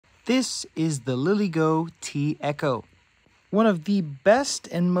This is the Lilygo T Echo, one of the best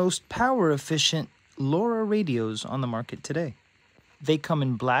and most power efficient LORA radios on the market today. They come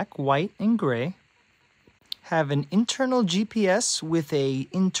in black, white, and gray, have an internal GPS with an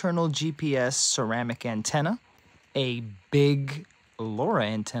internal GPS ceramic antenna, a big LORA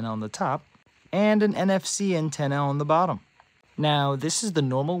antenna on the top, and an NFC antenna on the bottom. Now, this is the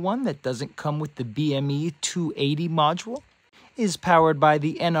normal one that doesn't come with the BME 280 module. It is powered by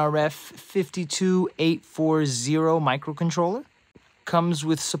the NRF 52840 microcontroller. Comes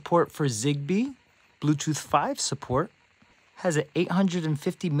with support for Zigbee, Bluetooth 5 support. Has an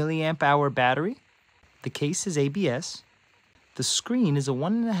 850 milliamp hour battery. The case is ABS. The screen is a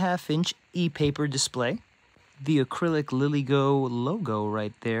 1.5-inch e-paper display. The acrylic Lilygo logo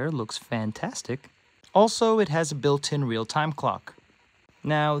right there looks fantastic. Also, it has a built-in real-time clock.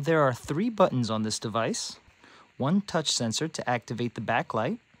 Now, there are 3 buttons on this device. One touch sensor to activate the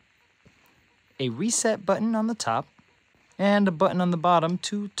backlight, a reset button on the top, and a button on the bottom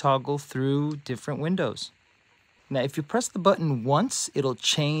to toggle through different windows. Now, if you press the button once, it'll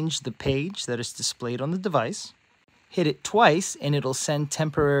change the page that is displayed on the device. Hit it twice, and it'll send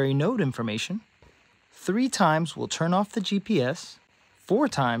temporary node information. 3 times will turn off the GPS. 4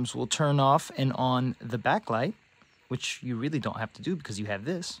 times will turn off and on the backlight, which you really don't have to do because you have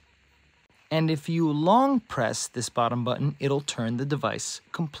this. And if you long press this bottom button, it'll turn the device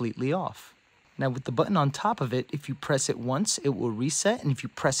completely off. Now with the button on top of it, if you press it once, it will reset, and if you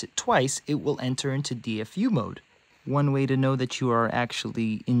press it twice, it will enter into DFU mode. One way to know that you are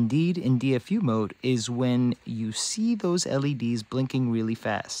actually indeed in DFU mode is when you see those LEDs blinking really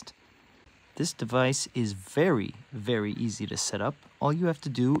fast. This device is very, very easy to set up. All you have to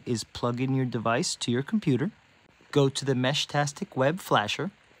do is plug in your device to your computer, go to the Meshtastic web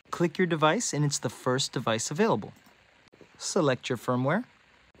flasher, click your device, and it's the first device available. Select your firmware,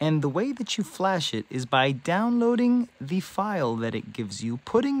 and the way that you flash it is by downloading the file that it gives you,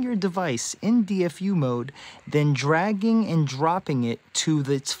 putting your device in DFU mode, then dragging and dropping it to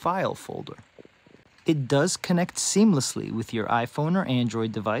its file folder. It does connect seamlessly with your iPhone or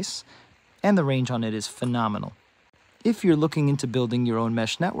Android device, and the range on it is phenomenal. If you're looking into building your own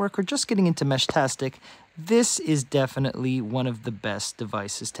mesh network or just getting into Meshtastic, this is definitely one of the best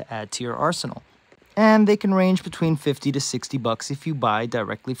devices to add to your arsenal. And they can range between $50 to $60 if you buy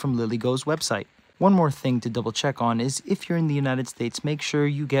directly from Lilygo's website. One more thing to double check on is if you're in the United States, make sure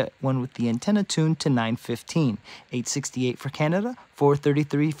you get one with the antenna tuned to 915, 868 for Canada,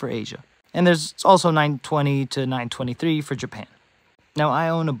 433 for Asia. And there's also 920 to 923 for Japan. Now, I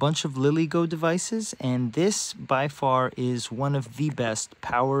own a bunch of Lilygo devices, and this, by far, is one of the best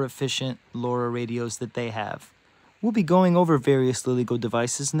power-efficient LORA radios that they have. We'll be going over various Lilygo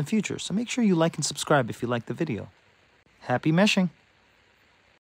devices in the future, so make sure you like and subscribe if you like the video. Happy meshing!